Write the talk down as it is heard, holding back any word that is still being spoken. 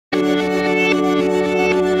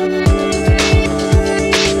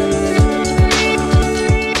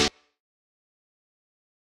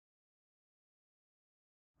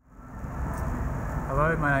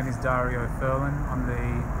name is Dario Ferlin. I'm the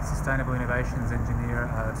Sustainable Innovations Engineer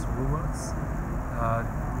at Woolworths.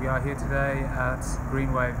 We are here today at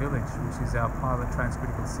Greenway Village, which is our pilot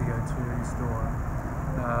transcritical CO2 store.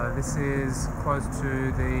 This is close to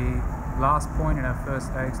the last point in our first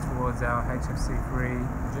stage towards our HFC-free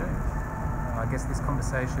journey. I guess this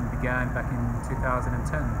conversation began back in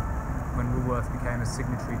 2010 when Woolworths became a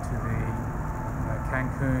signatory to the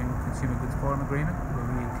Cancun Consumer Goods Forum Agreement, where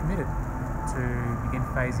we committed to begin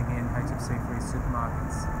phasing in HFC-free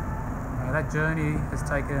supermarkets. That journey has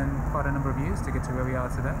taken quite a number of years to get to where we are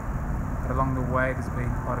today, but along the way there's been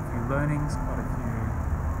quite a few learnings, quite a few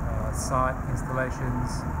site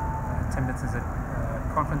installations, attendances at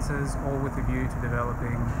conferences, all with a view to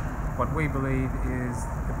developing what we believe is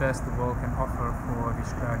the best the world can offer for the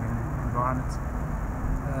Australian environment.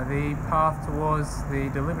 The path towards the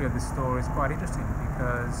delivery of this store is quite interesting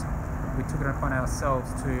because we took it upon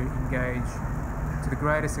ourselves to engage to the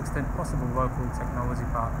greatest extent possible local technology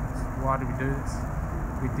partners. Why did we do this?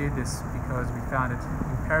 We did this because we found it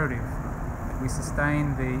imperative that we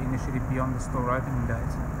sustain the initiative beyond the store opening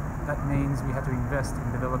date. That means we had to invest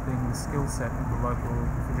in developing the skill set of the local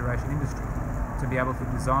refrigeration industry to be able to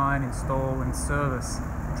design, install and service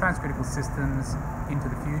transcritical systems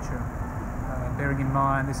into the future. Bearing in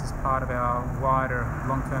mind this is part of our wider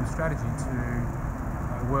long-term strategy to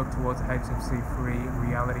work towards a HFC-free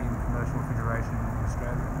reality in commercial refrigeration in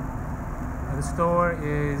Australia. The store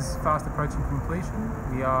is fast approaching completion.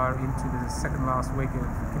 We are into the second last week of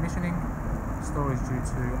commissioning. The store is due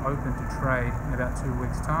to open to trade in about 2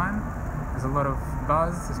 weeks' time. There's a lot of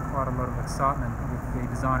buzz, there's quite a lot of excitement with the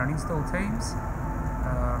design and install teams,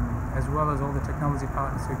 as well as all the technology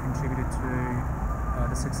partners who contributed to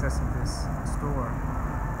the success of this store.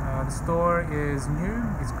 The store is new,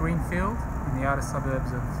 it's greenfield in the outer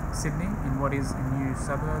suburbs of Sydney, in what is a new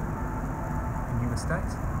suburb, a new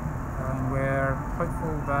estate. And we're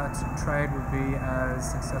hopeful that trade will be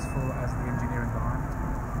as successful as the engineering behind it.